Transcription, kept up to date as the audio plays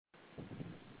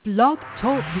Blog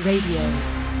Talk Radio.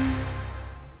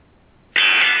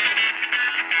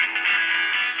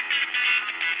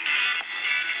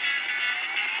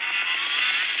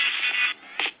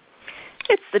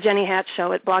 It's the Jenny Hatch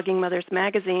Show at Blogging Mothers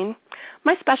Magazine.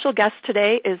 My special guest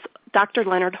today is Dr.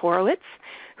 Leonard Horowitz,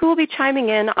 who will be chiming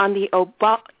in on the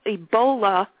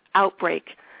Ebola outbreak.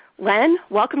 Len,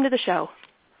 welcome to the show.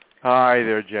 Hi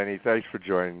there, Jenny. Thanks for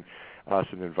joining us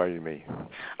and inviting me.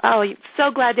 Oh,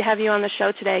 so glad to have you on the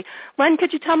show today. Len,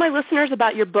 could you tell my listeners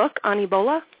about your book on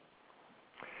Ebola?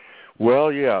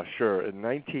 Well, yeah, sure. In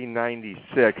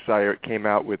 1996, I came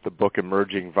out with the book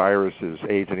Emerging Viruses,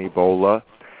 AIDS and Ebola,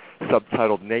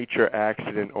 subtitled Nature,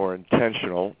 Accident, or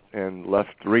Intentional, and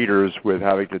left readers with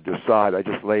having to decide. I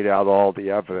just laid out all the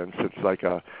evidence. It's like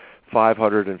a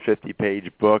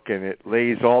 550-page book, and it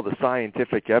lays all the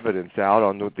scientific evidence out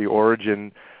on the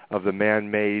origin of the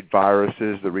man-made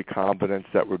viruses, the recombinants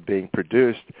that were being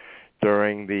produced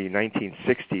during the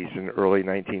 1960s and early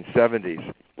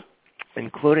 1970s,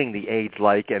 including the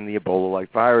AIDS-like and the Ebola-like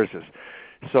viruses.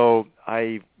 So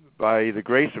by the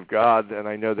grace of God, and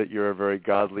I know that you're a very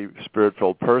godly,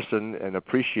 spirit-filled person and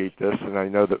appreciate this, and I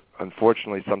know that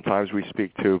unfortunately sometimes we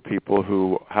speak to people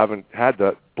who haven't had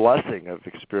the blessing of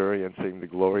experiencing the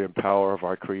glory and power of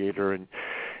our Creator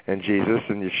and Jesus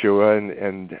and Yeshua,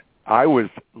 and I was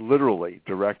literally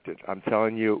directed. I'm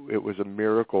telling you, it was a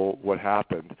miracle what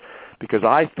happened, because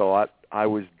I thought I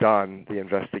was done the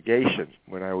investigation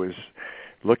when I was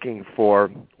looking for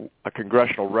a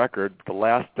congressional record, the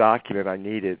last document I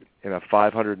needed in a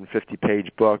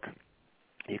 550-page book.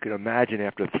 You can imagine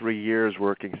after 3 years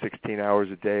working 16 hours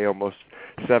a day, almost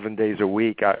 7 days a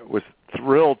week, I was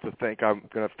thrilled to think I'm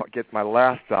going to get my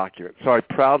last document. So I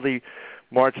proudly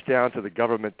marched down to the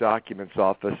government documents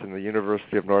office in the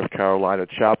University of North Carolina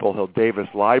Chapel Hill Davis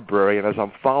Library, and as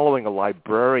I'm following a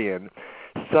librarian,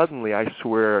 suddenly, I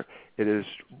swear it is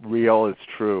real, it's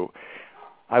true,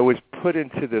 I was put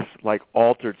into this like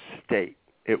altered state.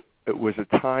 It was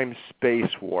a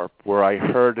time-space warp where I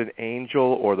heard an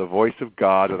angel or the voice of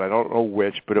God, and I don't know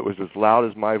which, but it was as loud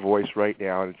as my voice right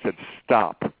now, and it said,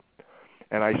 stop.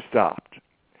 And I stopped.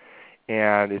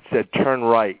 And it said, turn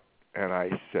right. And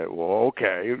I said, well,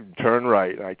 okay, turn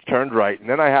right. And I turned right. And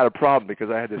then I had a problem because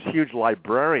I had this huge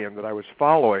librarian that I was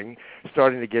following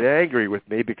starting to get angry with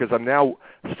me because I'm now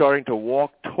starting to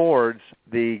walk towards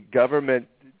the government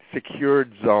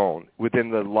secured zone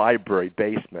within the library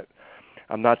basement.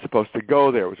 I'm not supposed to go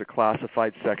there. It was a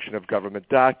classified section of government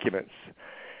documents.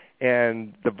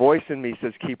 And the voice in me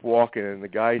says, keep walking. And the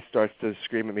guy starts to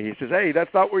scream at me. He says, hey,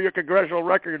 that's not where your congressional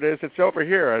record is. It's over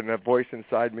here. And the voice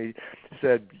inside me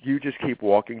said, you just keep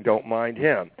walking. Don't mind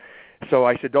him. So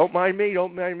I said, don't mind me.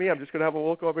 Don't mind me. I'm just going to have a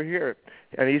look over here.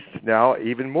 And he's now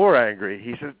even more angry.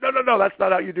 He says, no, that's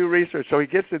not how you do research. So he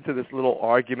gets into this little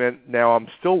argument. Now I'm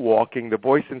still walking. The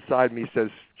voice inside me says,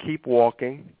 keep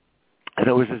walking. And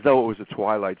it was as though it was a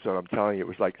twilight zone. I'm telling you, it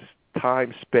was like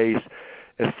time, space,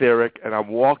 etheric, and I'm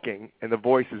walking, and the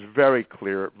voice is very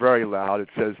clear, very loud. It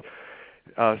says,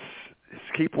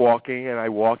 keep walking, and I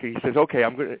walk, and he says, okay,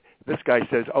 this guy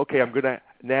says, okay,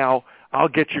 I'll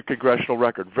get your congressional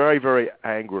record, very, very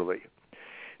angrily.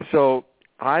 So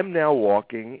I'm now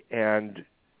walking, and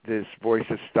this voice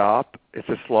says, stop. It's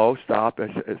a slow stop.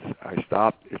 I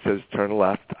stop. It says, turn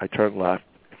left. I turn left.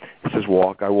 It says,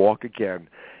 walk. I walk again.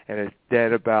 And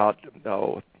then about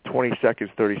 20 seconds,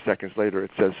 30 seconds later,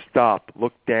 it says, stop,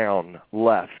 look down,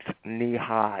 left, knee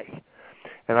high.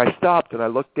 And I stopped, and I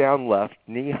looked down left,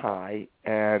 knee high,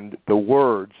 and the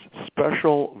words,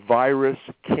 Special Virus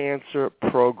Cancer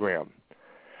Program,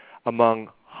 among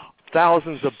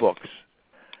thousands of books,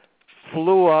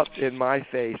 flew up in my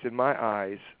face, in my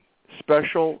eyes,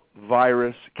 Special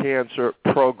Virus Cancer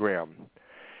Program.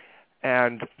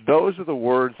 And those are the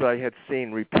words I had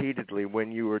seen repeatedly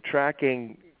when you were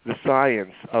tracking the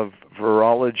science of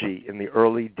virology in the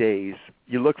early days.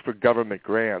 You look for government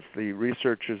grants. The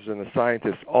researchers and the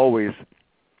scientists always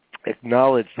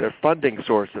acknowledged their funding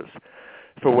sources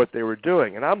for what they were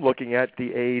doing. And I'm looking at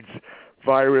the AIDS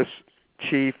virus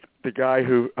chief, the guy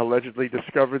who allegedly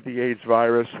discovered the AIDS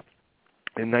virus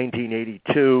in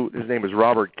 1982. His name is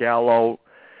Robert Gallo.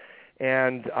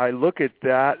 And I look at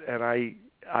that, and I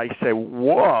say,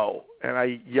 whoa, and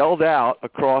I yelled out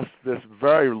across this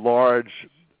very large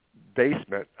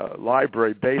basement,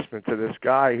 library basement, to this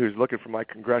guy who's looking for my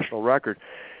congressional record.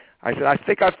 I said, I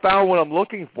think I found what I'm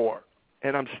looking for.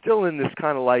 And I'm still in this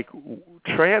kind of like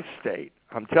trance state,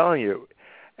 I'm telling you.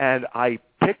 And I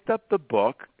picked up the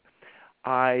book.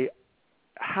 I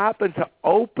happened to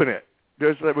open it.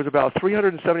 There was about a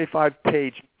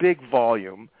 375-page big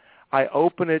volume. I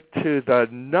open it to the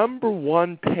number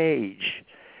one page,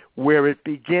 where it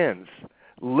begins.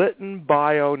 Lytton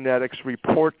Bionetics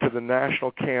report to the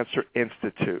National Cancer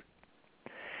Institute.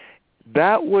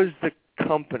 That was the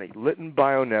company, Lytton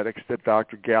Bionetics, that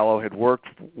Dr. Gallo had worked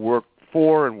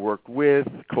for and worked with,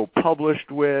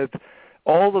 co-published with.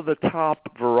 All of the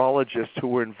top virologists who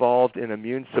were involved in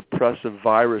immune suppressive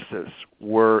viruses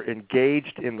were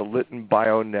engaged in the Lytton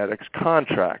Bionetics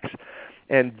contracts.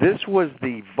 And this was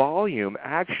the volume,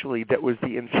 actually, that was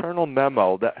the internal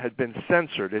memo that had been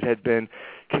censored. It had been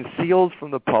concealed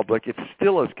from the public. It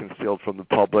still is concealed from the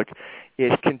public.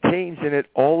 It contains in it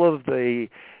all of the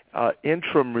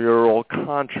intramural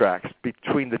contracts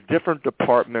between the different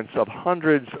departments of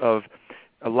hundreds of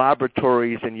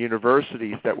laboratories and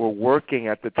universities that were working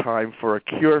at the time for a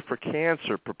cure for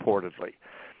cancer, purportedly.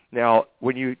 Now,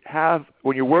 when you're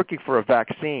working for a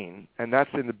vaccine, and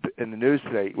that's in the news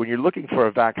today, when you're looking for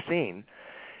a vaccine,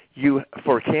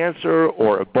 for cancer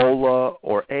or Ebola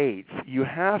or AIDS, you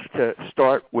have to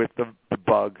start with the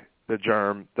bug, the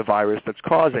germ, the virus that's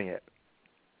causing it.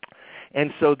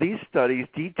 And so these studies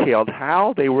detailed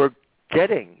how they were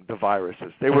getting the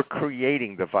viruses. They were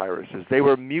creating the viruses. They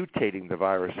were mutating the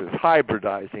viruses,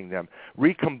 hybridizing them,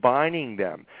 recombining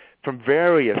them from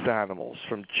various animals,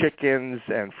 from chickens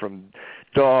and from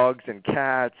dogs and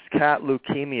cats. Cat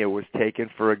leukemia was taken,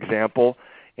 for example.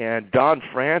 And Don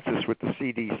Francis with the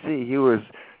CDC, he was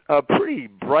a pretty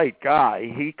bright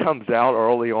guy. He comes out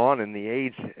early on in the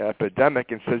AIDS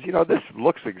epidemic and says, this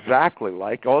looks exactly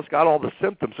like, it's got all the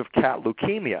symptoms of cat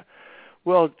leukemia.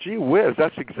 Well, gee whiz,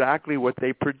 that's exactly what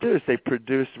they produced. They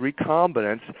produced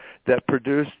recombinants that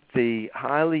produced the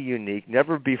highly unique,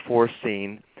 never before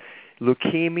seen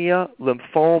leukemia,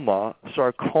 lymphoma,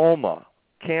 sarcoma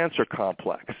cancer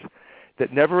complex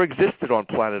that never existed on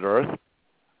planet Earth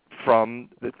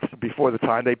before the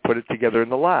time they put it together in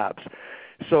the labs.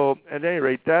 So, at any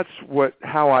rate, that's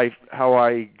how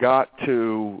I got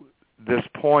to this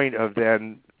point of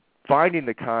then finding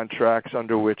the contracts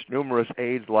under which numerous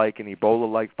AIDS-like and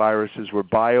Ebola-like viruses were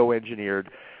bioengineered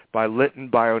by Lytton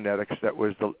Bionetics. That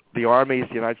was the Army's,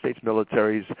 the United States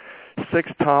military's,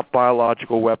 6th top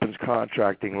biological weapons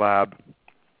contracting lab,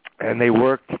 and they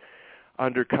worked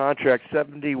under contract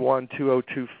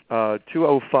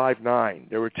 71-2059.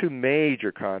 There were two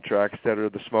major contracts that are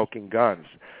the smoking guns.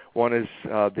 One is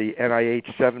the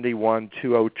NIH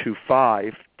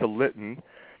 71-2025 to Lytton,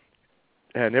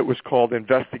 and it was called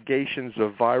Investigations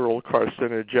of Viral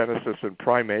Carcinogenesis in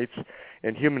Primates,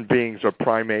 and human beings are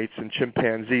primates and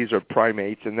chimpanzees are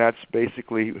primates, and that's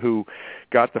basically who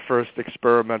got the first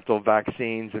experimental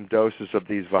vaccines and doses of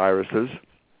these viruses.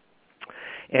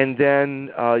 And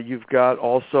then you've got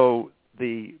also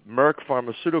the Merck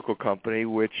Pharmaceutical Company,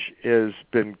 which has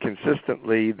been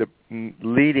consistently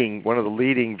one of the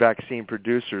leading vaccine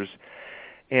producers.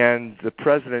 And the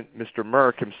president, Mr.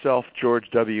 Merck himself, George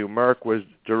W. Merck, was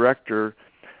director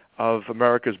of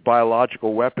America's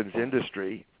biological weapons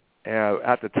industry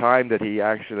at the time that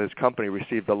his company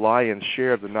received the lion's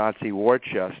share of the Nazi war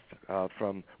chest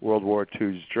from World War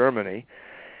II's Germany.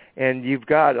 And you've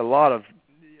got a lot of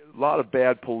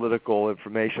bad political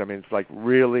information. I mean, it's like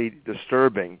really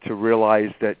disturbing to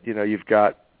realize that, you've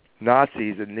got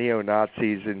Nazis and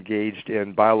neo-Nazis engaged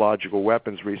in biological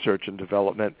weapons research and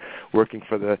development, working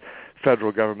for the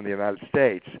federal government of the United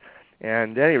States.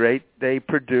 And at any rate, they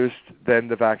produced then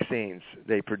the vaccines.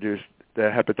 They produced the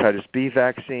hepatitis B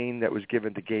vaccine that was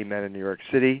given to gay men in New York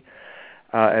City,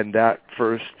 and that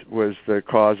first was the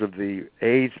cause of the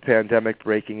AIDS pandemic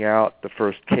breaking out. The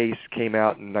first case came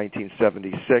out in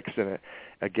 1976, and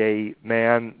a gay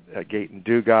man, Gaten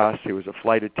Dugas, who was a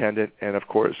flight attendant, and of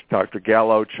course Dr.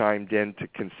 Gallo chimed in to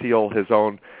conceal his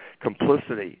own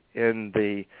complicity in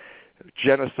the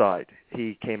genocide.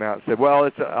 He came out and said, well,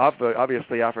 it's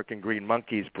obviously African green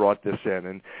monkeys brought this in.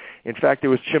 And in fact, it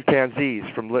was chimpanzees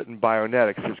from Lytton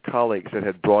Bionetics, his colleagues, that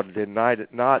had brought it in, not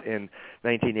in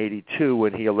 1982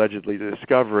 when he allegedly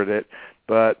discovered it,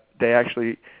 but they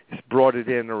actually brought it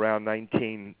in around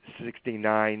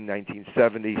 1969,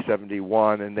 1970,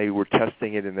 71, and they were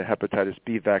testing it in the hepatitis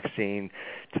B vaccine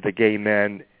to the gay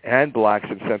men and blacks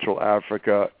in Central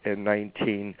Africa in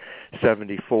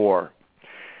 1974.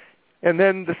 And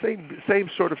then the same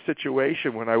sort of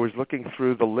situation when I was looking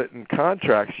through the Lytton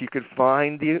contracts, you could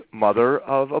find the mother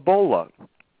of Ebola.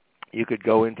 You could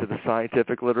go into the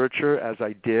scientific literature, as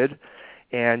I did,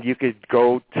 and you could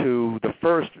go to the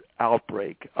first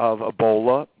outbreak of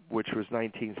Ebola, which was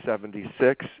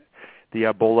 1976, the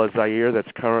Ebola Zaire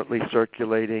that's currently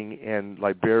circulating in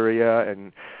Liberia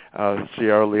and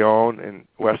Sierra Leone and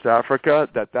West Africa,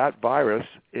 that virus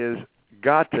is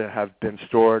got to have been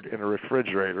stored in a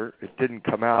refrigerator. It didn't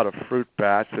come out of fruit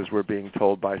bats, as we're being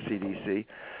told by CDC.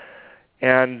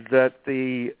 And that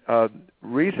the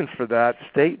reason for that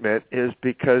statement is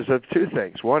because of two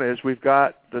things. One is we've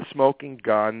got the smoking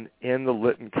gun in the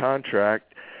Lytton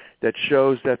contract that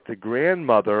shows that the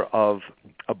grandmother of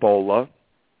Ebola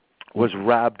was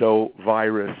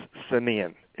rhabdovirus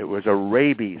simian. It was a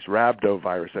rabies,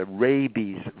 rhabdovirus, a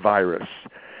rabies virus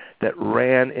that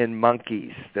ran in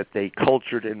monkeys, that they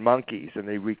cultured in monkeys, and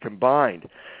they recombined.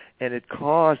 And it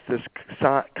caused this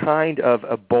kind of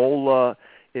Ebola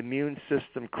immune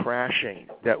system crashing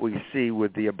that we see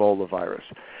with the Ebola virus.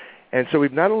 And so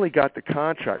we've not only got the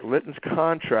contract, Lytton's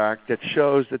contract, that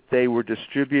shows that they were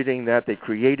distributing that, they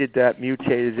created that,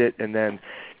 mutated it, and then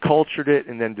cultured it,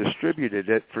 and then distributed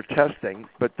it for testing,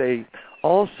 but they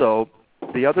also,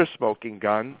 the other smoking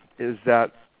gun is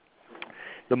that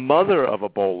the mother of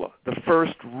Ebola, the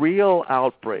first real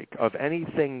outbreak of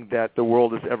anything that the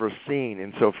world has ever seen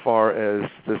insofar as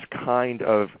this kind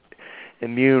of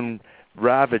immune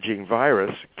ravaging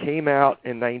virus, came out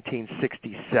in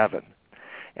 1967.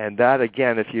 And that,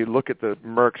 again, if you look at the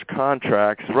Merck's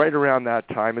contracts, right around that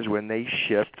time is when they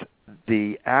shipped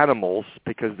the animals,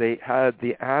 because they had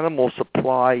the animal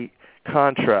supply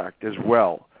contract as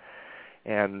well.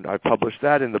 And I published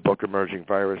that in the book Emerging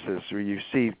Viruses, where you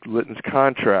see Lytton's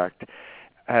contract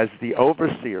as the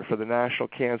overseer for the National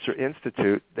Cancer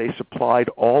Institute. They supplied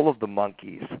all of the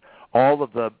monkeys, all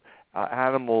of the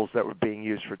animals that were being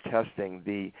used for testing,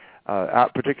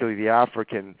 particularly the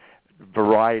African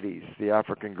varieties, the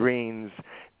African greens.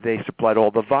 They supplied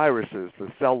all the viruses,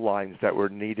 the cell lines that were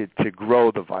needed to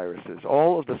grow the viruses.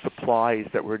 All of the supplies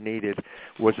that were needed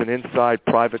was an inside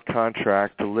private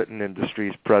contract to Lytton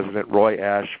Industries President Roy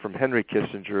Ash from Henry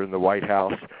Kissinger in the White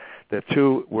House. The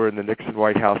two were in the Nixon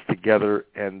White House together,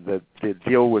 and the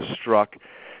deal was struck.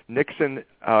 Nixon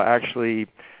actually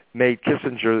made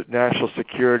Kissinger National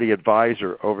Security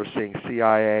Advisor overseeing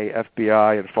CIA,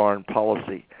 FBI, and foreign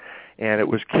policy. And it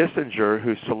was Kissinger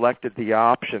who selected the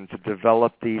option to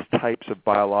develop these types of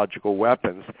biological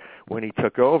weapons when he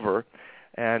took over.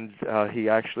 And he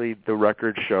actually, the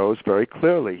record shows very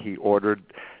clearly, he ordered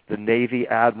the Navy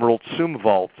Admiral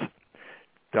Zumwalt,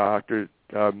 Mr.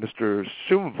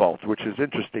 Zumwalt, which is an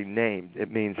interesting name.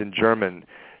 It means in German,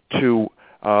 to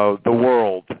the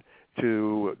world,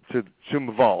 to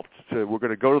Zumwalt. We're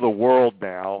going to go to the world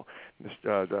now.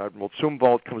 Admiral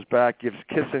Zumwalt comes back, gives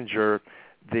Kissinger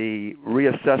the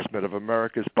reassessment of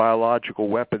America's biological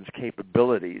weapons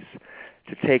capabilities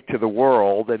to take to the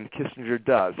world, and Kissinger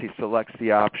does. He selects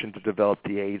the option to develop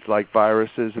the AIDS-like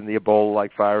viruses and the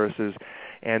Ebola-like viruses,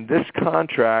 and this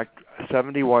contract,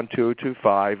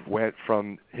 71-2025, went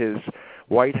from his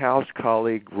White House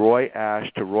colleague Roy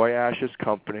Ash to Roy Ash's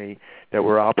company that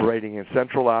were operating in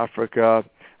Central Africa,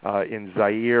 in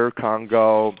Zaire,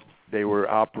 Congo. They were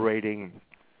operating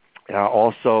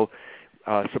also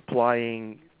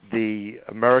supplying the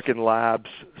American labs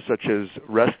such as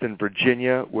Reston,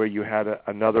 Virginia, where you had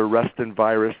another Reston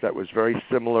virus that was very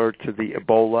similar to the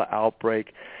Ebola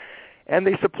outbreak. And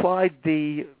they supplied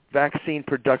the vaccine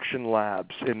production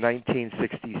labs in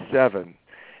 1967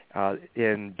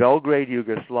 in Belgrade,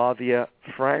 Yugoslavia,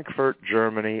 Frankfurt,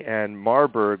 Germany, and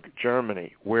Marburg,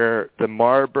 Germany, where the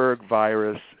Marburg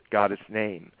virus got its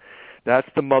name. That's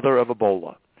the mother of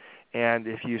Ebola. And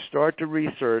if you start to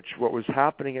research what was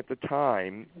happening at the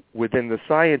time within the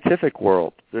scientific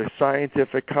world, the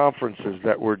scientific conferences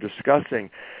that were discussing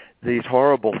these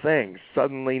horrible things,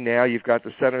 suddenly now you've got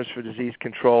the Centers for Disease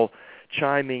Control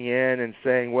chiming in and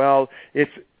saying, well,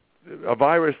 it's a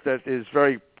virus that is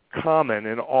very common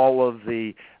in all of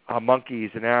the monkeys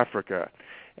in Africa.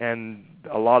 And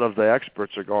a lot of the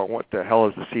experts are going, what the hell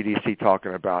is the CDC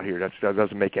talking about here? That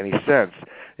doesn't make any sense.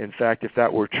 In fact, if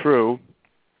that were true,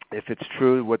 if it's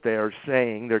true what they are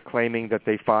saying, they're claiming that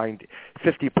they find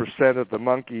 50% of the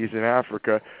monkeys in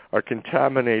Africa are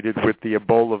contaminated with the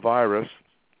Ebola virus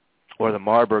or the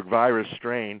Marburg virus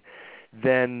strain,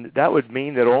 then that would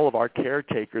mean that all of our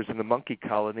caretakers in the monkey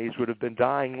colonies would have been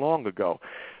dying long ago.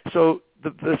 So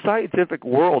the scientific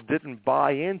world didn't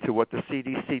buy into what the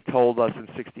CDC told us in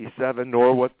 1967,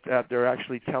 nor what they're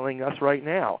actually telling us right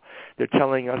now. They're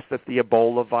telling us that the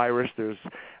Ebola virus,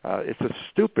 it's a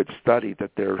stupid study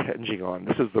that they're hinging on.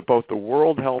 This is both the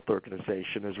World Health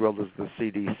Organization as well as the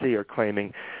CDC are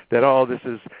claiming that, this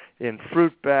is in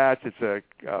fruit bats. The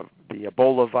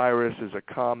Ebola virus is a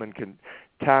common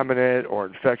contaminant or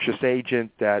infectious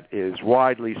agent that is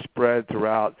widely spread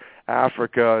throughout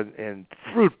Africa in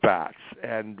fruit bats,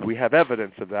 and we have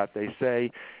evidence of that. They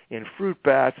say in fruit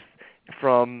bats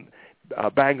from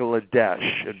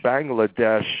Bangladesh, and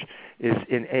Bangladesh is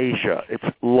in Asia. It's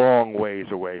long ways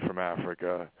away from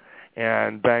Africa,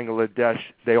 And Bangladesh,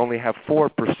 they only have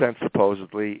 4%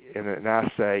 supposedly in an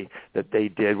assay that they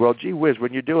did. Well, gee whiz,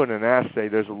 when you're doing an assay,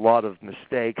 there's a lot of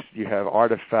mistakes. You have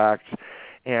artifacts,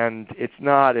 and it's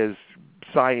not as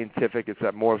scientific. It's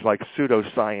more like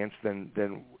pseudoscience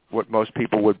than what most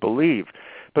people would believe.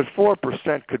 But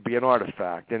 4% could be an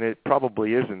artifact, and it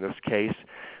probably is in this case,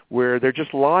 where they're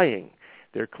just lying.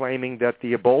 They're claiming that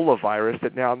the Ebola virus,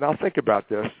 that now think about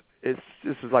this, this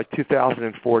is like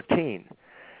 2014.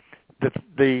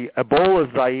 The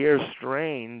Ebola Zaire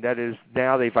strain that is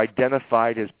now they've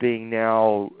identified as being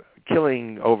now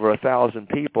killing over 1,000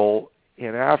 people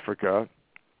in Africa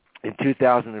in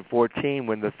 2014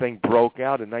 when the thing broke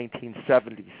out in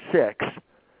 1976,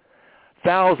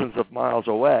 thousands of miles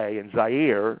away in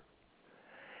Zaire.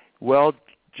 Well,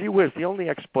 gee whiz, the only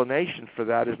explanation for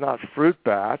that is not fruit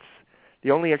bats. The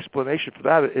only explanation for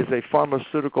that is a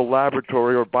pharmaceutical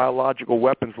laboratory or biological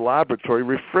weapons laboratory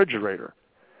refrigerator.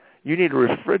 You need a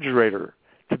refrigerator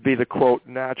to be the, quote,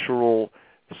 natural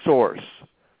source,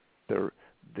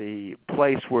 the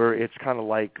place where it's kind of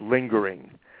like lingering,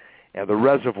 and the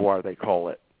reservoir, they call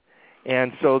it.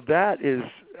 And so that is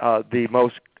the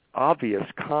most obvious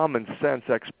common sense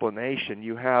explanation.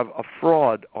 You have a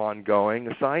fraud ongoing,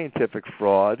 a scientific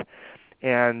fraud,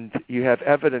 and you have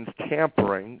evidence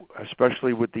tampering,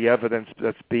 especially with the evidence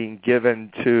that's being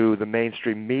given to the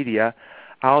mainstream media.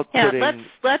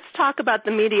 Let's talk about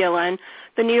the media, Len.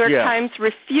 The New York Times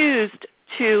refused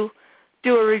to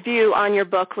do a review on your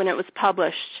book when it was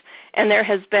published, and there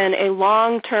has been a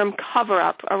long-term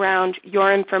cover-up around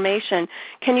your information.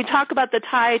 Can you talk about the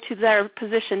tie to their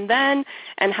position then,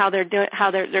 and how they're doing, how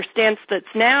their stance that's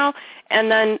now, and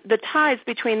then the ties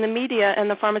between the media and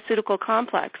the pharmaceutical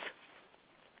complex?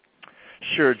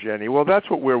 Sure, Jenny. Well, that's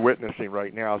what we're witnessing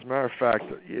right now. As a matter of fact,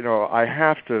 I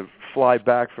have to fly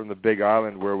back from the Big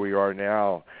Island where we are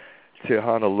now to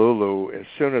Honolulu as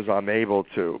soon as I'm able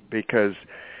to, because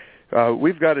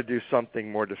we've got to do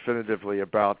something more definitively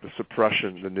about the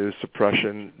suppression, the news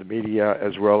suppression, the media,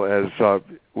 as well as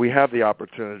we have the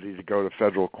opportunity to go to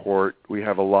federal court. We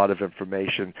have a lot of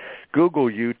information. Google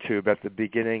YouTube at the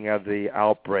beginning of the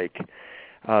outbreak.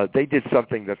 They did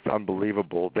something that's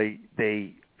unbelievable.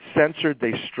 They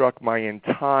struck my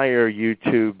entire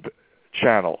YouTube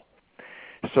channel,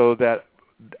 so that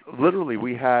literally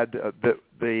we had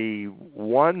the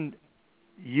one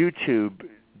YouTube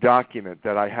document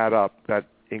that I had up that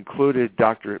included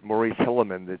Dr. Maurice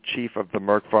Hilleman, the chief of the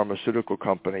Merck Pharmaceutical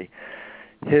Company,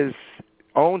 his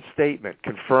own statement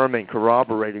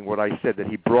corroborating what I said, that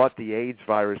he brought the AIDS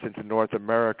virus into North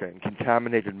America and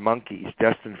contaminated monkeys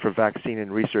destined for vaccine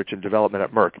and research and development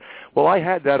at Merck. Well, I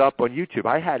had that up on YouTube.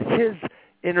 I had his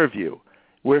interview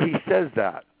where he says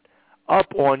that up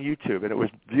on YouTube, and it was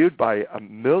viewed by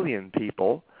 1 million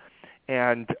people,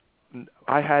 and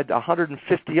I had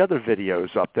 150 other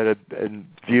videos up that had been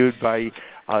viewed by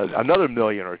another 1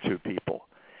 million or 2 people,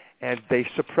 and they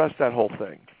suppressed that whole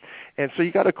thing. And so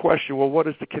you got to question, well, what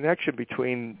is the connection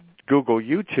between Google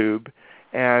YouTube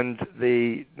and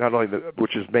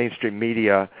which is mainstream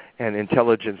media and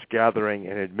intelligence gathering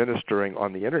and administering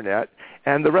on the internet,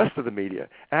 and the rest of the media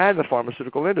and the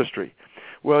pharmaceutical industry?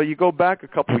 Well, you go back a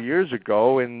couple of years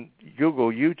ago, and Google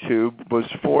YouTube was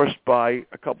forced by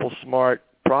a couple smart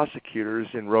prosecutors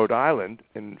in Rhode Island,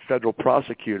 and federal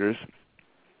prosecutors,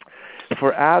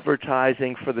 for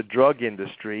advertising for the drug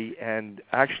industry and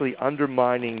actually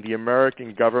undermining the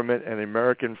American government and the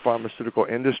American pharmaceutical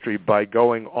industry by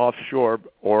going offshore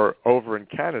or over in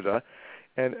Canada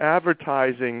and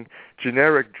advertising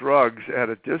generic drugs at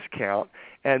a discount.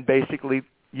 And basically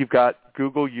you've got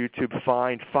Google YouTube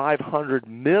fined $500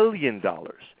 million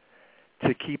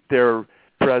to keep their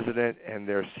president and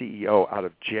their CEO out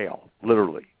of jail.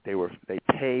 Literally, they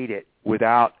paid it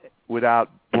without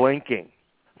blinking.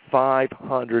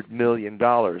 $500 million.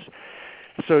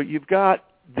 So you've got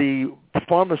the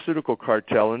pharmaceutical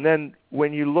cartel, and then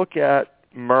when you look at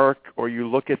Merck or you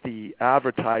look at the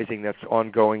advertising that's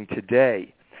ongoing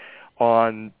today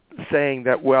on saying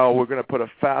that, well, we're going to put a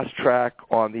fast track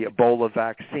on the Ebola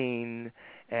vaccine,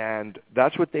 and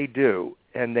that's what they do,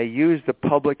 and they use the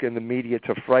public and the media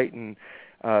to frighten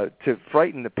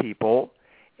the people,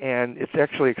 and it's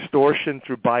actually extortion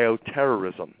through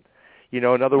bioterrorism. In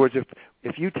other words,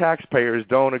 if you taxpayers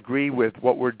don't agree with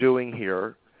what we're doing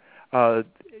here,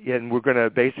 and we're going to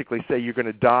basically say you're going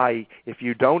to die if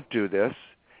you don't do this,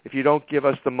 if you don't give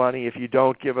us the money, if you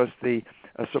don't give us the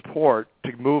support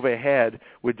to move ahead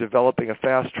with developing a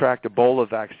fast-track Ebola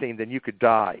vaccine, then you could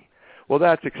die. Well,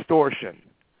 that's extortion.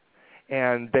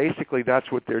 And basically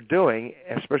that's what they're doing,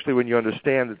 especially when you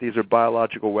understand that these are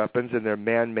biological weapons and they're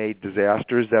man-made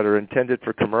disasters that are intended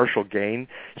for commercial gain.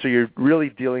 So you're really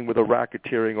dealing with a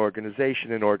racketeering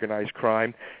organization and organized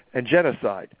crime and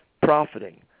genocide,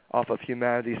 profiting off of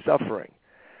humanity's suffering.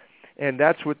 And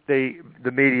that's what the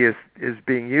media is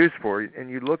being used for. And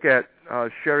you look at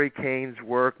Sherry Kane's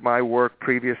work, my work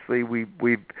previously,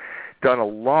 we've done a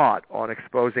lot on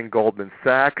exposing Goldman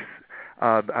Sachs.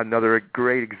 Another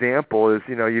great example is,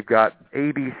 you've got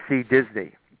ABC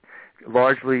Disney,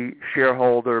 largely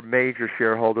major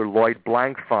shareholder Lloyd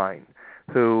Blankfein,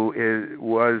 who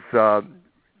was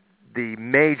the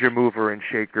major mover and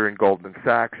shaker in Goldman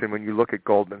Sachs. And when you look at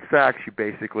Goldman Sachs, you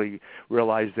basically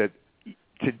realize that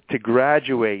to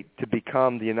graduate to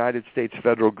become the United States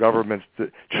federal government's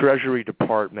Treasury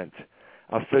Department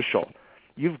official,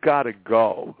 you've got to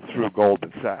go through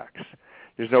Goldman Sachs.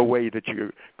 There's no way that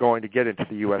you're going to get into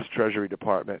the U.S. Treasury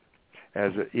Department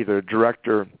as either a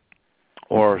director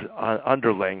or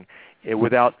underling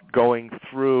without going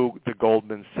through the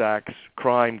Goldman Sachs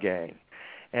crime gang.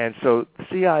 And so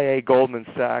CIA, Goldman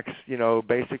Sachs,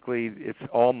 basically it's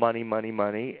all money, money,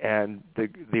 money, and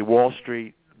the Wall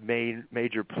Street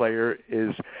major player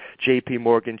is J.P.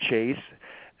 Morgan Chase,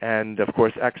 and of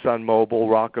course ExxonMobil,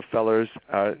 Rockefellers,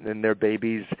 and their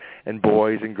babies and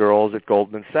boys and girls at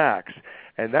Goldman Sachs.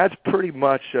 And that's pretty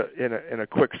much, in a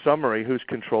quick summary, who's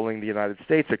controlling the United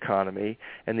States economy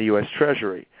and the U.S.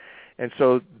 Treasury. And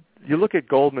so you look at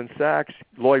Goldman Sachs,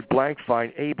 Lloyd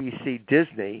Blankfein, ABC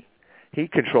Disney, he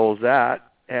controls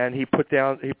that, and he put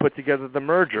together the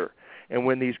merger. And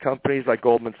when these companies like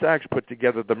Goldman Sachs put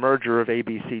together the merger of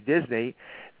ABC Disney,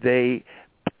 they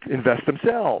invest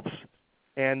themselves.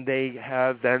 And they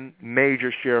have then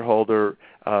major shareholder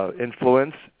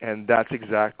influence, and that's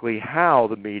exactly how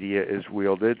the media is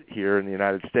wielded here in the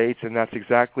United States. And that's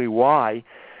exactly why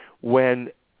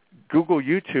when Google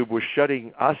YouTube was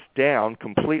shutting us down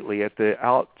completely at the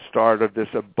start of this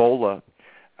Ebola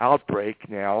outbreak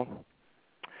now,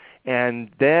 and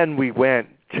then we went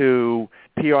to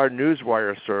PR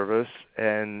Newswire service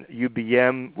and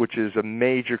UBM, which is a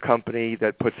major company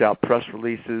that puts out press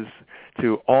releases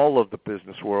to all of the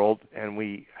business world, and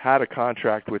we had a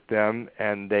contract with them,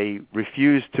 and they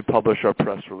refused to publish our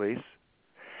press release.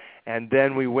 And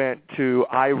then we went to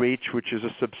iReach, which is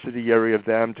a subsidiary of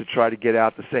them, to try to get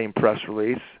out the same press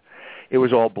release. It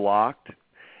was all blocked.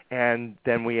 And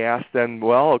then we asked them,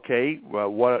 what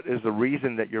is the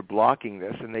reason that you're blocking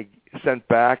this? And they sent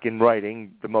back in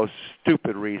writing the most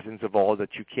stupid reasons of all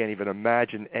that you can't even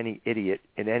imagine any idiot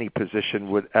in any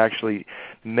position would actually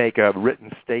make a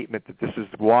written statement that this is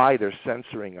why they're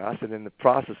censoring us. And in the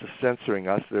process of censoring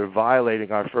us, they're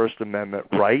violating our First Amendment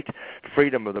right,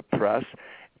 freedom of the press,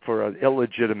 for an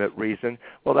illegitimate reason.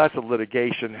 Well, that's a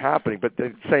litigation happening. But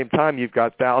at the same time, you've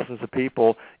got thousands of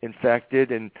people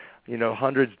infected and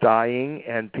hundreds dying,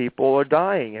 and people are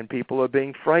dying, and people are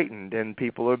being frightened, and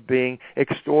people are being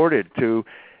extorted to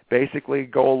basically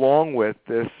go along with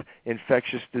this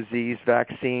infectious disease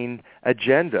vaccine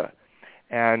agenda.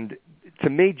 And to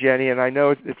me, Jenny, and I know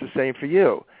it's the same for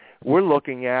you, we're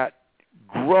looking at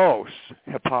gross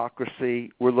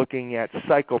hypocrisy. We're looking at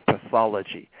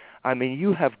psychopathology. I mean,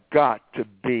 you have got to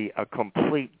be a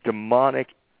complete demonic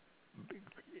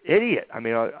idiot. I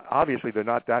mean, obviously they're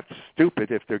not that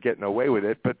stupid if they're getting away with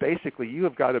it, but basically you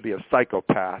have got to be a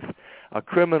psychopath, a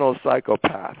criminal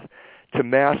psychopath, to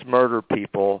mass murder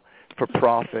people for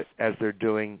profit as they're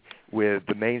doing with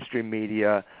the mainstream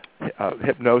media,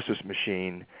 hypnosis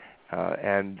machine,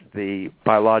 and the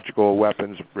biological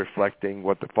weapons reflecting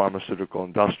what the pharmaceutical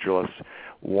industrialists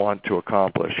want to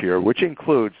accomplish here, which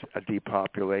includes a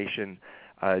depopulation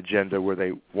agenda where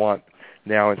they want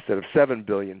now, instead of 7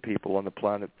 billion people on the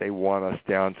planet, they want us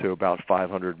down to about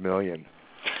 500 million.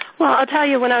 Well, I'll tell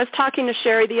you, when I was talking to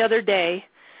Sherry the other day,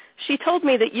 she told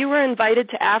me that you were invited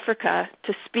to Africa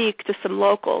to speak to some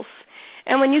locals.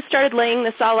 And when you started laying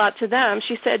this all out to them,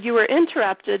 she said you were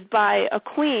interrupted by a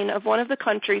queen of one of the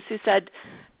countries who said,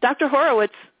 Dr.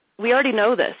 Horowitz, we already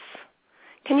know this.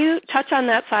 Can you touch on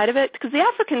that side of it? Because the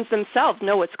Africans themselves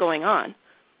know what's going on.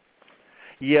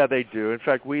 Yeah, they do. In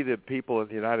fact, we, the people in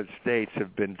the United States,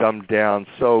 have been dumbed down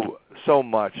so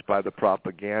much by the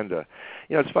propaganda.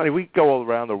 It's funny, we go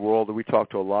around the world and we talk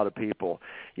to a lot of people.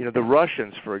 The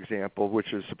Russians, for example,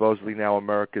 which are supposedly now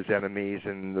America's enemies,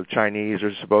 and the Chinese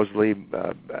are supposedly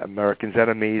Americans'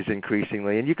 enemies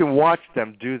increasingly. And you can watch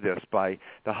them do this by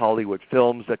the Hollywood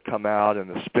films that come out and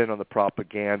the spin on the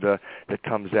propaganda that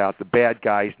comes out. The bad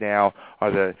guys now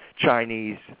are the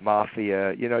Chinese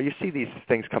mafia. You see these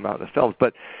things come out in the films.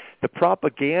 But the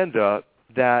propaganda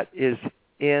that is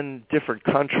in different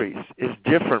countries is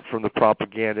different from the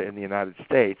propaganda in the United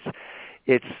States.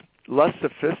 It's less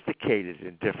sophisticated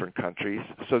in different countries,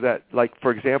 so that, like,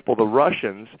 for example, the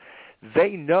Russians,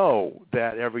 they know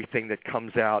that everything that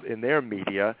comes out in their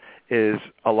media is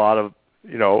a lot of,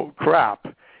 crap.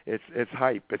 It's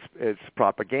hype. It's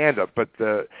propaganda. But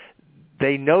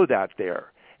they know that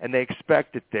there, and they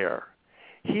expect it there.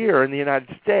 Here in the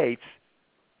United States,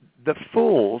 the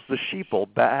fools, the sheeple,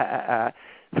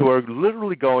 who are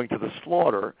literally going to the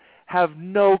slaughter, have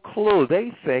no clue.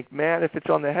 They think, man, if it's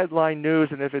on the headline news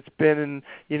and if it's been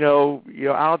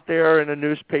out there in a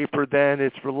newspaper, then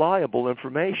it's reliable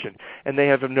information. And they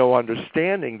have no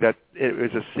understanding that it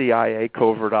was a CIA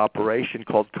covert operation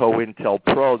called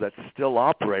COINTELPRO that's still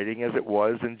operating as it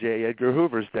was in J. Edgar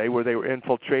Hoover's day, where they were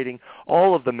infiltrating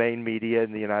all of the main media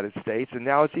in the United States. And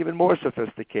now it's even more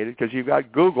sophisticated because you've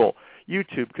got Google,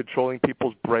 YouTube controlling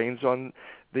people's brains on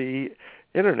the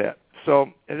Internet. So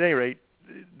at any rate,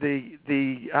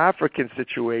 the African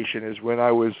situation is when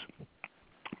I was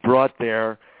brought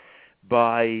there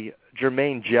by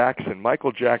Jermaine Jackson.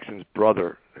 Michael Jackson's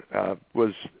brother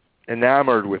was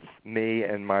enamored with me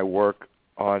and my work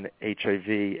on HIV,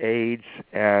 AIDS,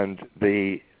 and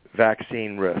the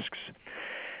vaccine risks.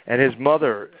 And his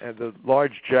mother and the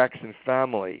large Jackson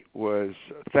family was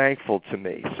thankful to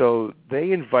me. So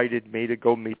they invited me to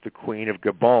go meet the Queen of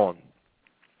Gabon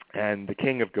and the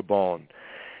King of Gabon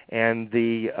and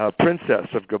the Princess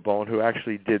of Gabon, who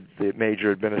actually did the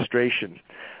major administration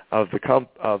of the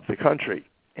country.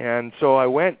 And so I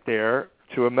went there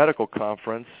to a medical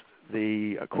conference.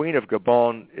 The Queen of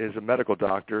Gabon is a medical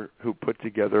doctor who put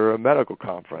together a medical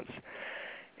conference.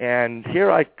 And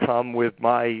here I come with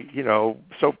my,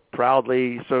 so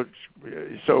proudly,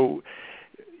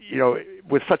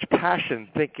 with such passion,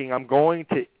 thinking I'm going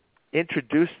to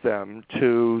introduce them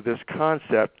to this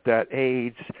concept that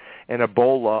AIDS and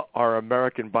Ebola are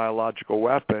American biological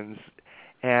weapons.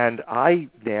 And I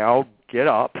now get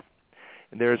up,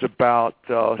 and there's about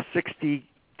 60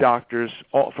 doctors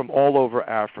from all over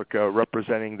Africa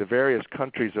representing the various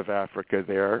countries of Africa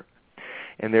there.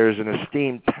 And there's an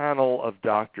esteemed panel of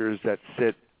doctors that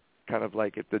sit kind of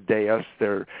like at the dais.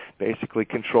 They're basically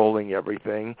controlling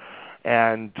everything.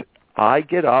 And I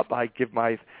get up, I give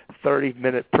my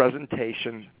 30-minute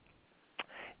presentation,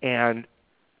 and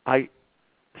I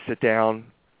sit down,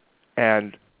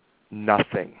 and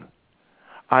nothing.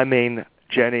 I mean,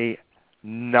 Jenny,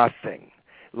 nothing.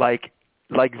 Like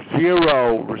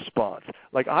zero response.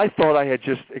 Like I thought I had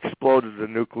just exploded a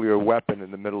nuclear weapon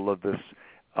in the middle of this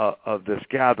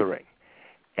gathering.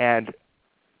 And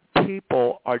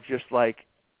people are just like,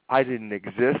 I didn't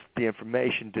exist, the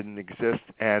information didn't exist,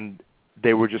 and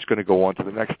they were just going to go on to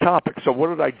the next topic. So what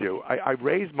did I do? I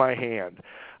raised my hand.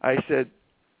 I said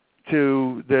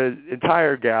to the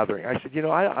entire gathering, I said,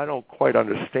 I don't quite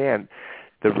understand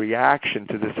the reaction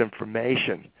to this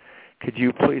information. Could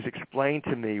you please explain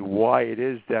to me why it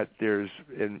is that there's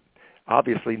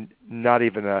obviously not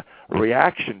even a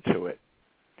reaction to it?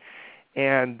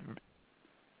 And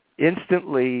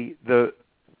instantly, the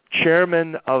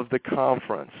chairman of the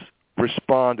conference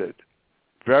responded,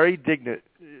 very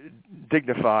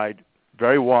dignified,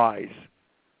 very wise,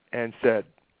 and said,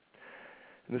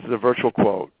 and this is a virtual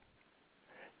quote,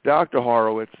 Dr.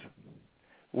 Horowitz,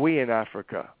 we in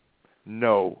Africa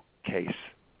know case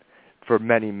for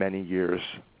many, many years.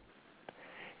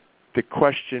 The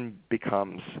question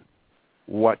becomes,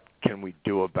 what can we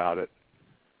do about it?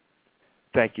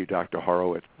 Thank you, Dr.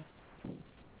 Horowitz.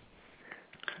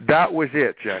 That was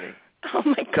it, Jenny. Oh,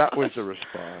 my gosh. That was the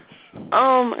response.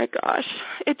 Oh, my gosh.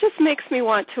 It just makes me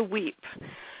want to weep.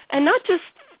 And not just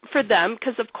for them,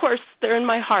 because, of course, they're in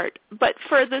my heart, but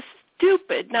for the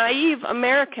stupid, naive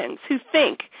Americans who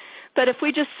think that if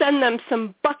we just send them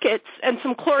some buckets and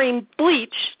some chlorine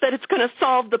bleach, that it's going to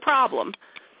solve the problem.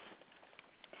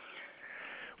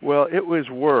 Well, it was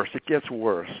worse. It gets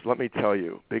worse, let me tell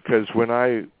you, because when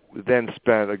I then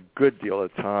spent a good deal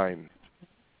of time,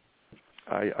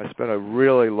 I spent a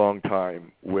really long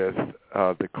time with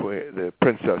the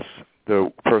princess,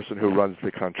 the person who runs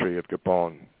the country of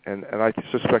Gabon, and I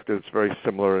suspect that it's very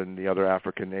similar in the other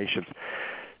African nations.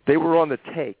 They were on the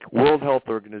take. World Health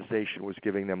Organization was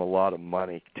giving them a lot of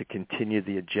money to continue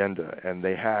the agenda, and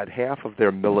they had half of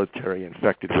their military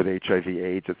infected with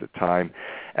HIV/AIDS at the time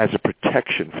as a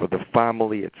protection for the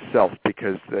family itself,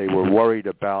 because they were worried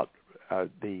about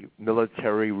the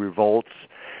military revolts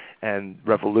and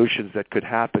revolutions that could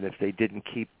happen if they didn't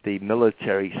keep the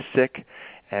military sick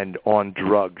and on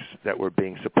drugs that were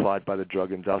being supplied by the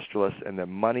drug industrialists, and the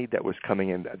money that was coming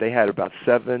in. They had about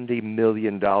 $70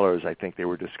 million, I think they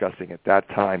were discussing at that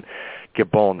time.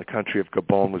 Gabon, the country of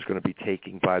Gabon, was going to be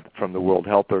taking from the World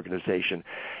Health Organization.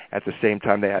 At the same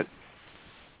time, they had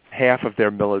half of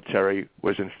their military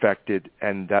was infected,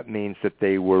 and that means that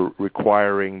they were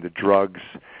requiring the drugs,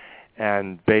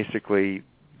 and basically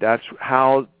that's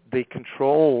how the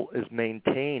control is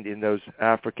maintained in those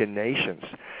African nations.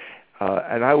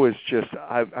 And I was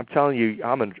I'm telling you,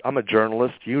 I'm a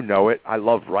journalist. You know it. I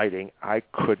love writing. I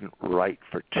couldn't write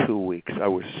for 2 weeks. I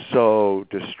was so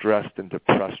distressed and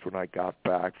depressed when I got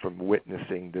back from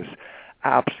witnessing this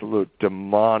absolute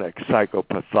demonic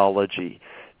psychopathology.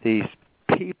 These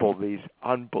people, these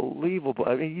unbelievable,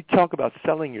 I mean, you talk about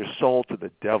selling your soul to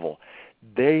the devil.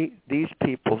 These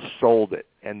people sold it,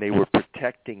 and they were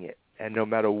protecting it. And no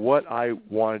matter what I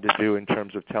wanted to do in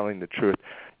terms of telling the truth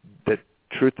that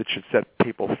should set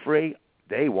people free,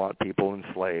 they want people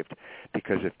enslaved,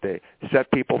 because if they set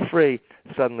people free,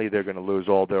 suddenly they're going to lose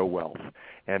all their wealth.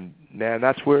 And, man,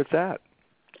 that's where it's at.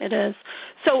 It is.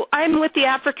 So I'm with the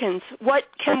Africans. What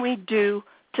can we do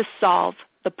to solve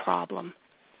the problem?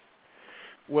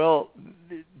 Well,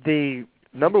 the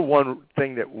number one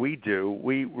thing that we do,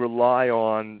 we rely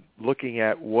on looking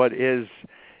at what is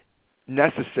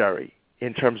necessary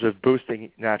in terms of boosting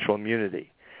natural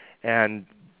immunity. And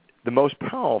the most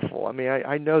powerful, I mean,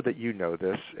 I know that you know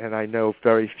this, and I know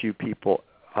very few people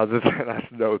other than us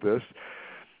know this,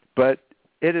 but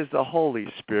it is the Holy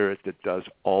Spirit that does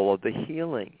all of the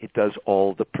healing. It does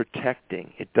all the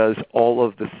protecting. It does all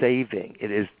of the saving. It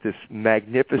is this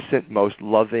magnificent, most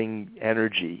loving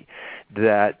energy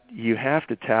that you have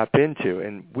to tap into.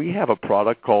 And we have a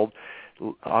product called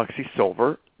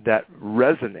OxySilver that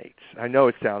resonates. I know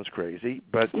it sounds crazy,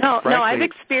 but No, frankly, I've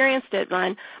experienced it,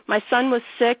 Len. My son was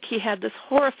sick. He had this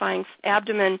horrifying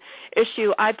abdomen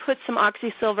issue. I put some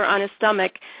OxySilver on his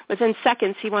stomach. Within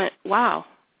seconds, he went, wow,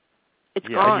 it's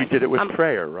gone. And you did it with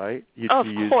prayer, right? Of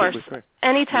course.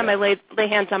 Anytime Yeah. I lay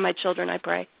hands on my children, I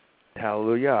pray.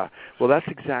 Hallelujah. Well, that's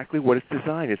exactly what it's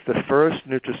designed. It's the first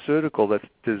nutraceutical that's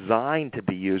designed to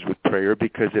be used with prayer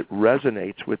because it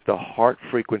resonates with the heart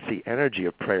frequency energy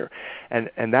of prayer. And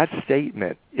that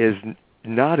statement is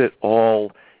not at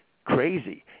all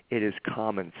crazy. It is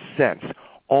common sense.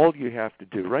 All you have to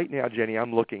do, right now, Jenny,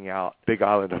 I'm looking out Big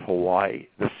Island of Hawaii,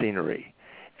 the scenery,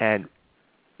 and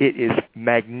it is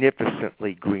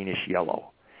magnificently greenish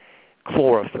yellow.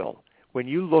 Chlorophyll. When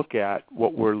you look at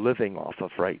what we're living off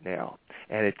of right now,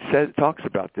 and it talks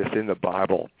about this in the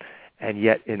Bible, and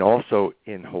yet also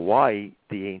in Hawaii,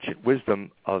 the ancient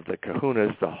wisdom of the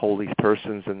kahunas, the holy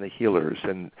persons and the healers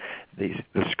and the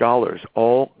scholars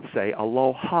all say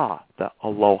aloha,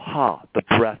 the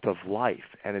breath of life.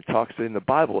 And it talks in the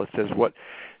Bible, it says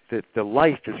that the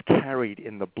life is carried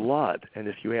in the blood. And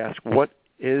if you ask what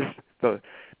is the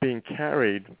being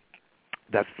carried,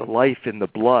 that's the life in the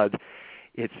blood.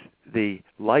 It's the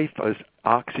life as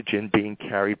oxygen being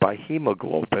carried by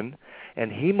hemoglobin, and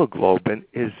hemoglobin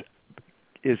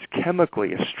is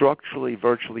chemically, structurally,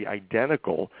 virtually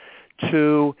identical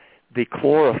to the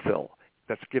chlorophyll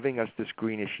that's giving us this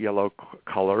greenish yellow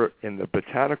color in the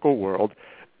botanical world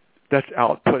that's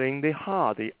outputting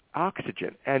the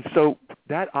oxygen. And so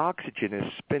that oxygen is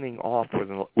spinning off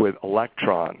with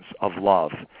electrons of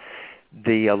love.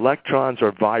 The electrons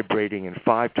are vibrating in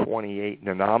 528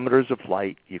 nanometers of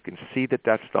light. You can see that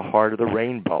that's the heart of the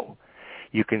rainbow.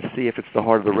 You can see if it's the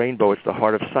heart of the rainbow, it's the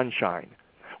heart of sunshine.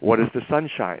 What is the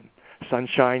sunshine?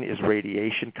 Sunshine is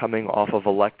radiation coming off of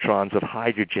electrons of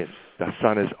hydrogen. The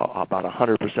sun is about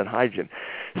 100% hydrogen.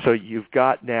 So you've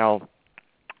got now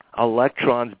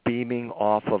electrons beaming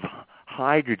off of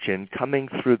hydrogen coming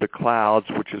through the clouds,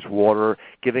 which is water,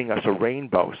 giving us a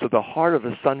rainbow. So the heart of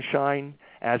the sunshine,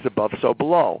 as above, so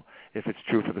below. If it's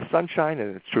true for the sunshine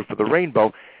and it's true for the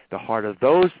rainbow, the heart of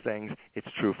those things, it's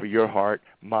true for your heart,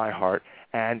 my heart,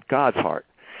 and God's heart.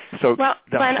 So, well,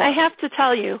 Glenn, I have to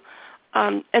tell you,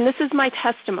 and this is my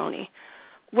testimony.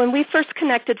 When we first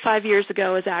connected 5 years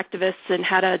ago as activists and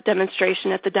had a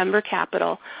demonstration at the Denver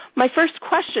Capitol, my first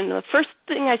question, the first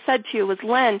thing I said to you was,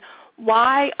 Len,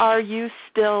 why are you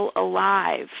still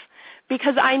alive?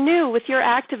 Because I knew with your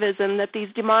activism that these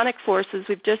demonic forces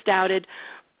we've just outed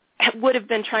would have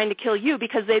been trying to kill you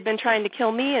because they'd been trying to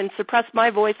kill me and suppress my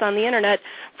voice on the Internet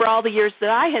for all the years that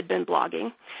I had been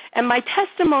blogging. And my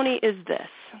testimony is this.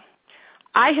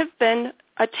 I have been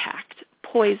attacked,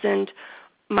 poisoned.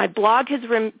 My blog has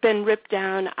been ripped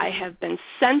down. I have been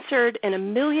censored in a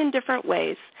million different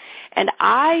ways. And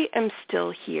I am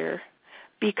still here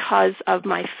because of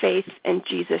my faith in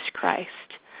Jesus Christ.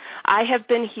 I have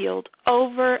been healed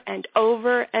over and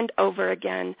over and over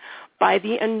again by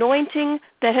the anointing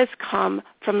that has come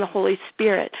from the Holy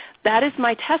Spirit. That is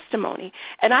my testimony.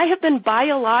 And I have been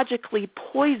biologically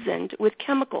poisoned with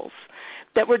chemicals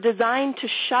that were designed to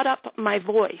shut up my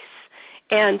voice.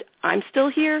 And I'm still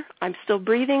here, I'm still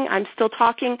breathing, I'm still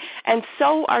talking, and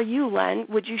so are you, Len.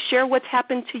 Would you share what's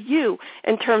happened to you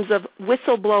in terms of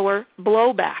whistleblower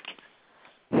blowback?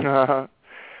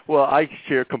 Well, I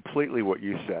share completely what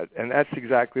you said, and that's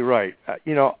exactly right.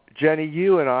 Jenny,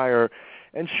 you and I are,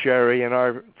 and Sherry and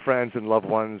our friends and loved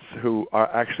ones who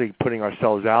are actually putting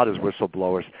ourselves out as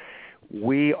whistleblowers,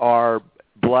 we are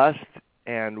blessed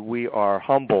and we are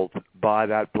humbled by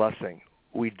that blessing.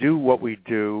 We do what we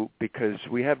do because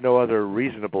we have no other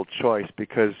reasonable choice,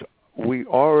 because we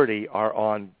already are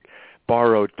on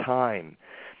borrowed time.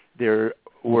 There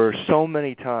were so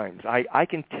many times. I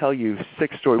can tell you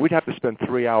 6 stories. We'd have to spend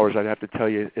 3 hours. I'd have to tell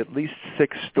you at least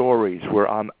 6 stories where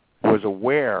I was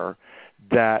aware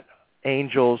that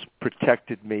angels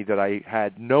protected me, that I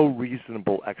had no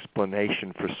reasonable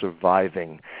explanation for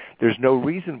surviving. There's no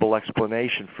reasonable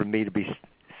explanation for me to be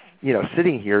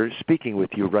sitting here speaking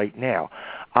with you right now.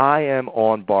 I am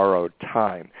on borrowed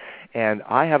time, and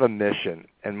I have a mission,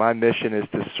 and my mission is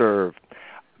to serve.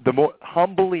 The more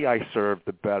humbly I serve,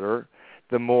 the better.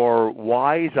 The more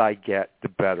wise I get, the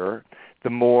better. The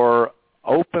more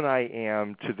open I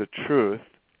am to the truth,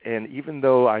 and even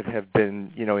though I have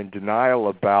been, in denial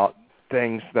about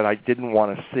things that I didn't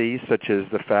want to see, such as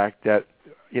the fact that,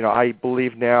 I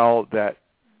believe now that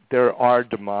there are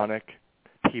demonic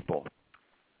people.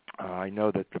 I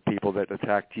know that the people that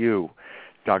attacked you,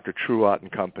 Dr. Truott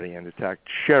and company, and attacked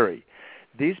Sherry,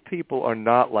 these people are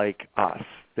not like us.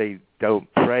 They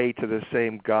don't pray to the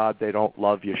same God. They don't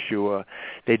love Yeshua.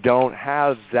 They don't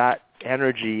have that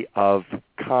energy of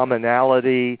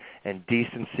commonality and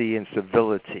decency and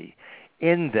civility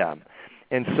in them.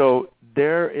 And so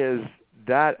there is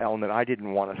that element I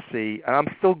didn't want to see. And I'm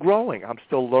still growing. I'm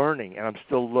still learning. And I'm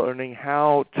still learning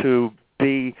how to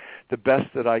be the best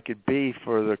that I could be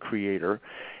for the Creator,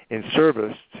 in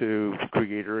service to the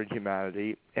Creator and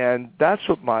humanity. And that's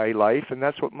what my life, and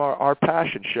that's what our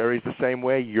passion. Sherry's the same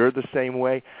way. You're the same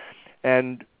way.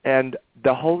 And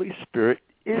the Holy Spirit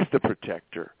is the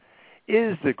protector,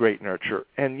 is the great nurturer.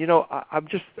 And,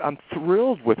 I'm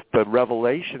thrilled with the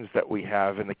revelations that we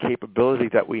have and the capability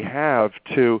that we have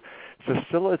to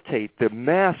facilitate the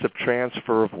massive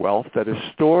transfer of wealth that is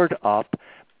stored up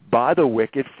by the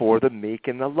wicked for the meek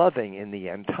and the loving in the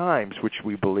end times, which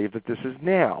we believe that this is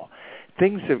now.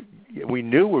 Things that we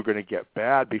knew were going to get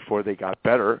bad before they got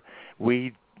better.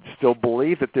 We still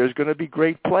believe that there's going to be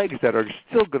great plagues that are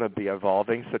still going to be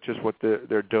evolving, such as what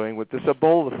they're doing with this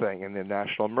Ebola thing and the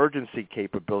national emergency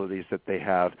capabilities that they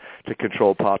have to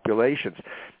control populations.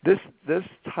 This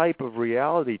type of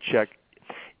reality check,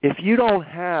 if you don't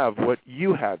have what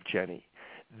you have, Jenny,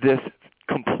 this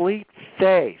complete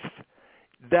faith,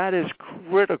 that is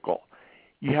critical.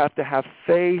 You have to have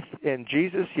faith in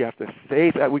Jesus. You have to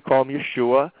faith, we call him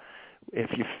Yeshua. If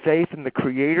you faith in the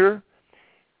Creator,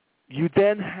 you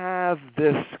then have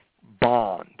this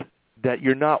bond that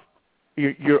you're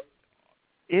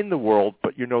in the world,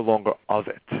 but you're no longer of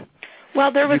it.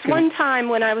 Well, there was one time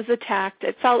when I was attacked,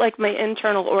 it felt like my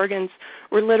internal organs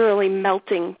were literally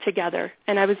melting together,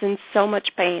 and I was in so much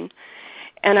pain.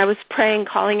 And I was praying,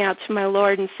 calling out to my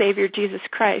Lord and Savior, Jesus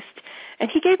Christ. And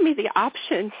he gave me the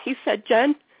option. He said,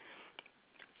 Jen,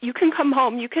 you can come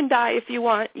home. You can die if you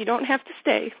want. You don't have to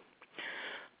stay.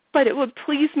 But it would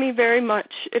please me very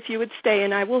much if you would stay,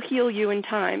 and I will heal you in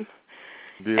time.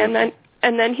 Beautiful.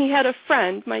 And then he had a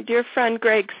friend, my dear friend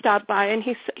Greg, stop by, and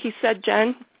he said,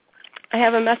 Jen, I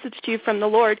have a message to you from the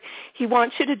Lord. He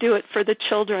wants you to do it for the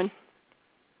children.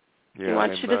 Yeah, he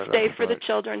wants you to stay for the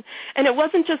children. And it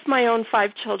wasn't just my own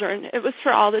 5 children. It was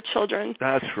for all the children.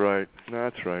 That's right.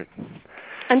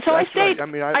 And so I stayed.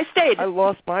 Right. I stayed. I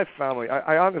lost my family.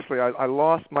 I honestly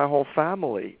lost my whole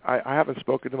family. I haven't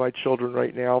spoken to my children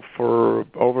right now for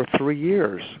over 3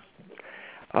 years.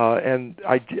 And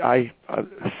I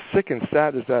sick and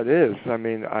sad as that is,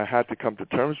 I had to come to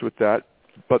terms with that.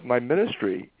 But my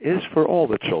ministry is for all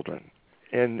the children.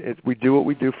 And we do what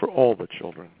we do for all the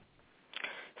children.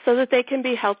 So that they can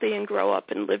be healthy and grow up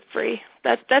and live free.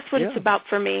 That's what it's about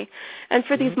for me. And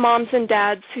for these moms and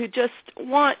dads who just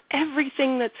want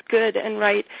everything that's good and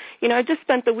right. I just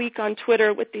spent the week on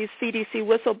Twitter with these CDC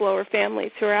whistleblower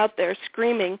families who are out there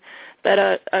screaming that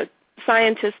a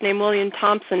scientist named William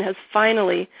Thompson has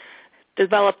finally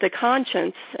developed a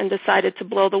conscience and decided to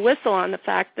blow the whistle on the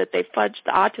fact that they fudged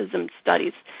the autism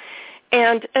studies.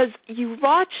 And as you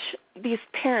watch these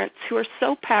parents who are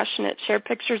so passionate share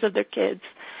pictures of their kids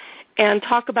and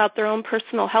talk about their own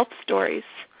personal health stories,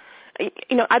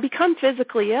 I become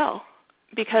physically ill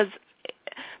because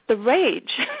the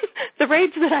rage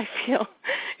that I feel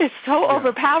is so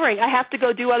overpowering. I have to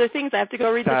go do other things. I have to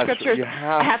go read the scriptures.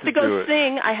 I have to go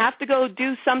sing. I have to go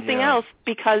do something else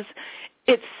because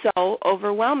it's so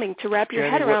overwhelming to wrap your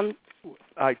head around.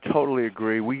 I totally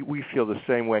agree. We feel the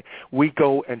same way. We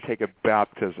go and take a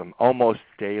baptism almost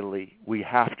daily. We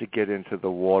have to get into the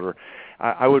water.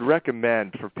 I would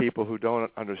recommend for people who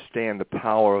don't understand the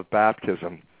power of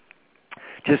baptism,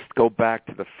 just go back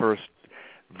to the first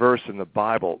verse in the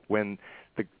Bible. When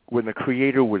the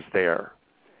Creator was there,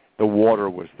 the water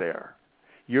was there.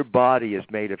 Your body is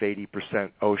made of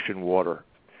 80% ocean water.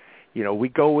 We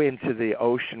go into the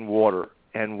ocean water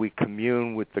and we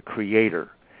commune with the Creator.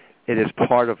 It is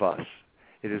part of us.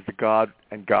 It is the God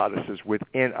and Goddesses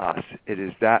within us. It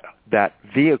is that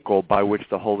vehicle by which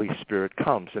the Holy Spirit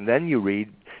comes. And then you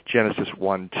read Genesis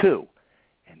 1:2.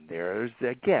 And there's,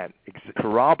 again, it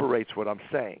corroborates what I'm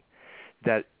saying,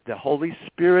 that the Holy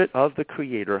Spirit of the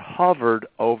Creator hovered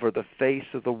over the face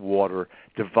of the water,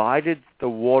 divided the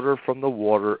water from the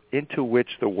water, into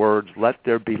which the words, "Let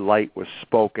there be light," was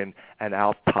spoken, and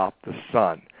out popped the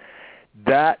sun.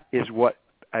 That is what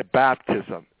a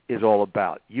baptism is all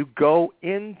about. You go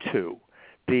into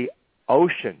the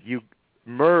ocean, you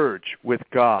merge with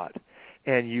God,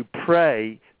 and you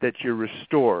pray that you're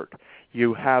restored.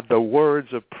 You have the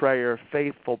words of prayer,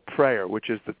 faithful prayer, which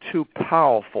is the two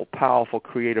powerful, powerful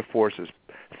creative forces,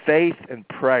 faith and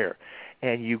prayer.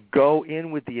 And you go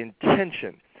in with the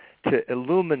intention to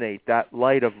illuminate that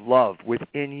light of love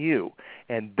within you,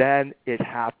 and then it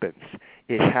happens.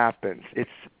 It happens.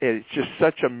 It's just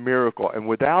such a miracle. And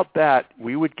without that,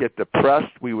 we would get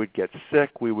depressed, we would get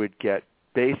sick, we would get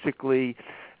basically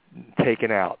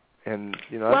taken out. And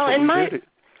that's what we do.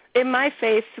 In my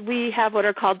faith, we have what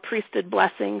are called priesthood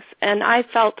blessings, and I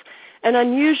felt an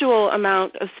unusual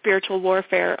amount of spiritual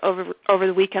warfare over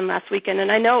the weekend, last weekend,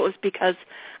 and I know it was because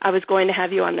I was going to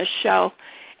have you on this show.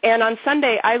 And on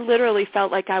Sunday, I literally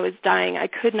felt like I was dying. I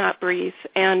could not breathe,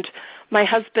 and my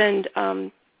husband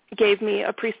gave me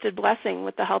a priesthood blessing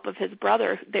with the help of his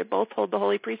brother. They both hold the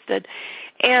Holy Priesthood.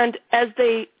 And as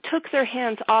they took their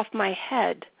hands off my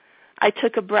head, I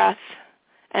took a breath,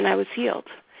 and I was healed.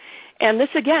 And this,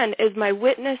 again, is my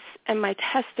witness and my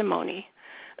testimony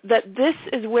that this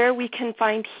is where we can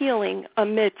find healing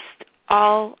amidst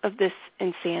all of this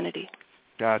insanity.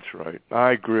 That's right.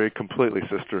 I agree completely,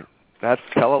 sister.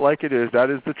 Tell it like it is. That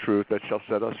is the truth that shall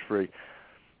set us free.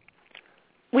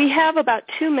 We have about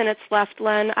 2 minutes left,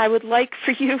 Len. I would like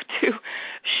for you to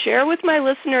share with my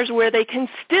listeners where they can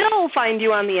still find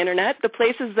you on the Internet, the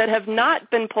places that have not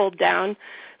been pulled down,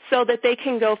 so that they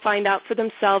can go find out for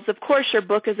themselves. Of course, your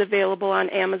book is available on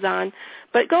Amazon,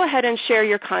 but go ahead and share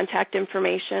your contact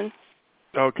information.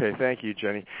 Okay, thank you,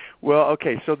 Jenny. Well,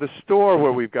 okay, so the store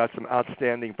where we've got some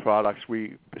outstanding products,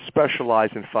 we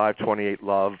specialize in 528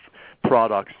 Love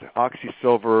products.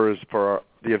 OxySilver is for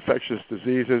the infectious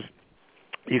diseases.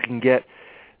 You can get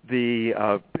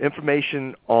the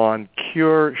information on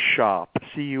Cure Shop,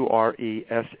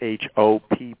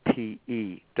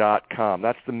 CureShoppe.com.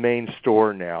 That's the main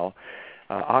store now.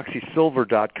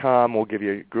 OxySilver.com will give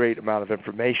you a great amount of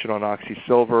information on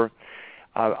OxySilver.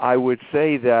 I would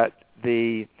say that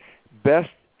the best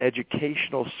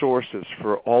educational sources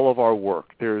for all of our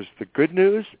work, there's the good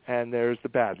news and there's the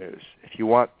bad news. If you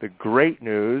want the great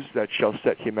news that shall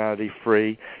set humanity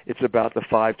free, it's about the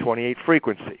 528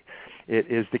 frequency. It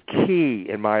is the key,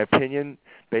 in my opinion,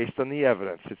 based on the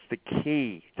evidence. It's the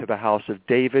key to the house of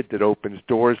David that opens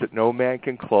doors that no man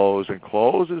can close and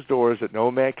closes doors that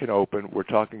no man can open. We're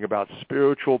talking about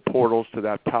spiritual portals to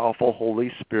that powerful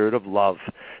Holy Spirit of love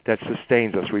that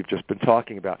sustains us. We've just been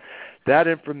talking about. That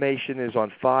information is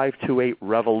on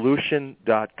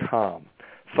 528revolution.com.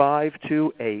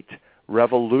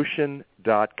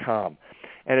 528revolution.com.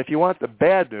 And if you want the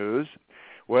bad news,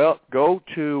 well, go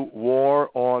to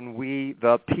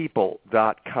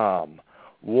waronwethepeople.com.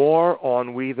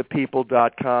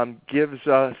 waronwethepeople.com gives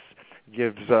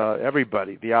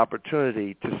everybody the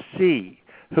opportunity to see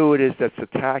who it is that's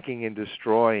attacking and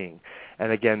destroying.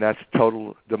 And again, that's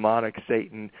total demonic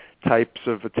Satan types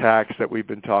of attacks that we've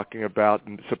been talking about,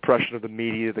 and suppression of the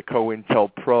media, the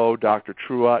COINTELPRO, Dr.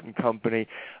 Truott and company.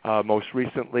 Most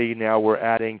recently, now we're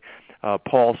adding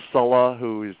Paul Sulla,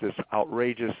 who is this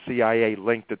outrageous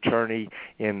CIA-linked attorney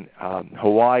in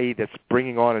Hawaii that's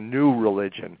bringing on a new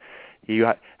religion.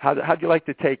 How'd you like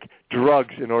to take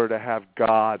drugs in order to have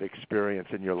God experience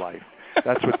in your life?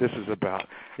 That's what this is about.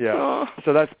 Yeah. Oh.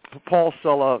 So that's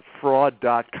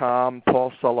paulsullafraud.com.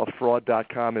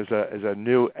 Paulsullafraud.com is a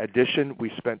new addition.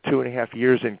 We spent 2.5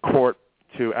 years in court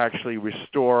to actually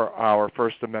restore our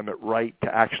First Amendment right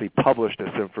to actually publish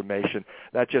this information.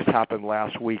 That just happened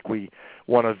last week. We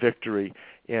won a victory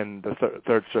in the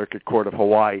Third Circuit Court of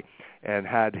Hawaii and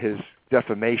had his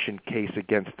defamation case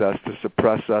against us to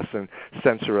suppress us and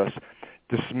censor us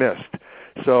dismissed.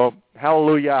 So,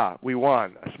 hallelujah, we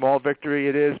won. A small victory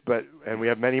it is, and we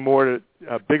have many more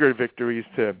bigger victories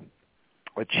to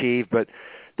achieve. But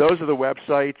those are the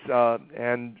websites,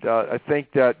 and I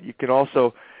think that you can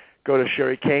also go to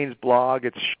Sherry Kane's blog.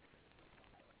 It's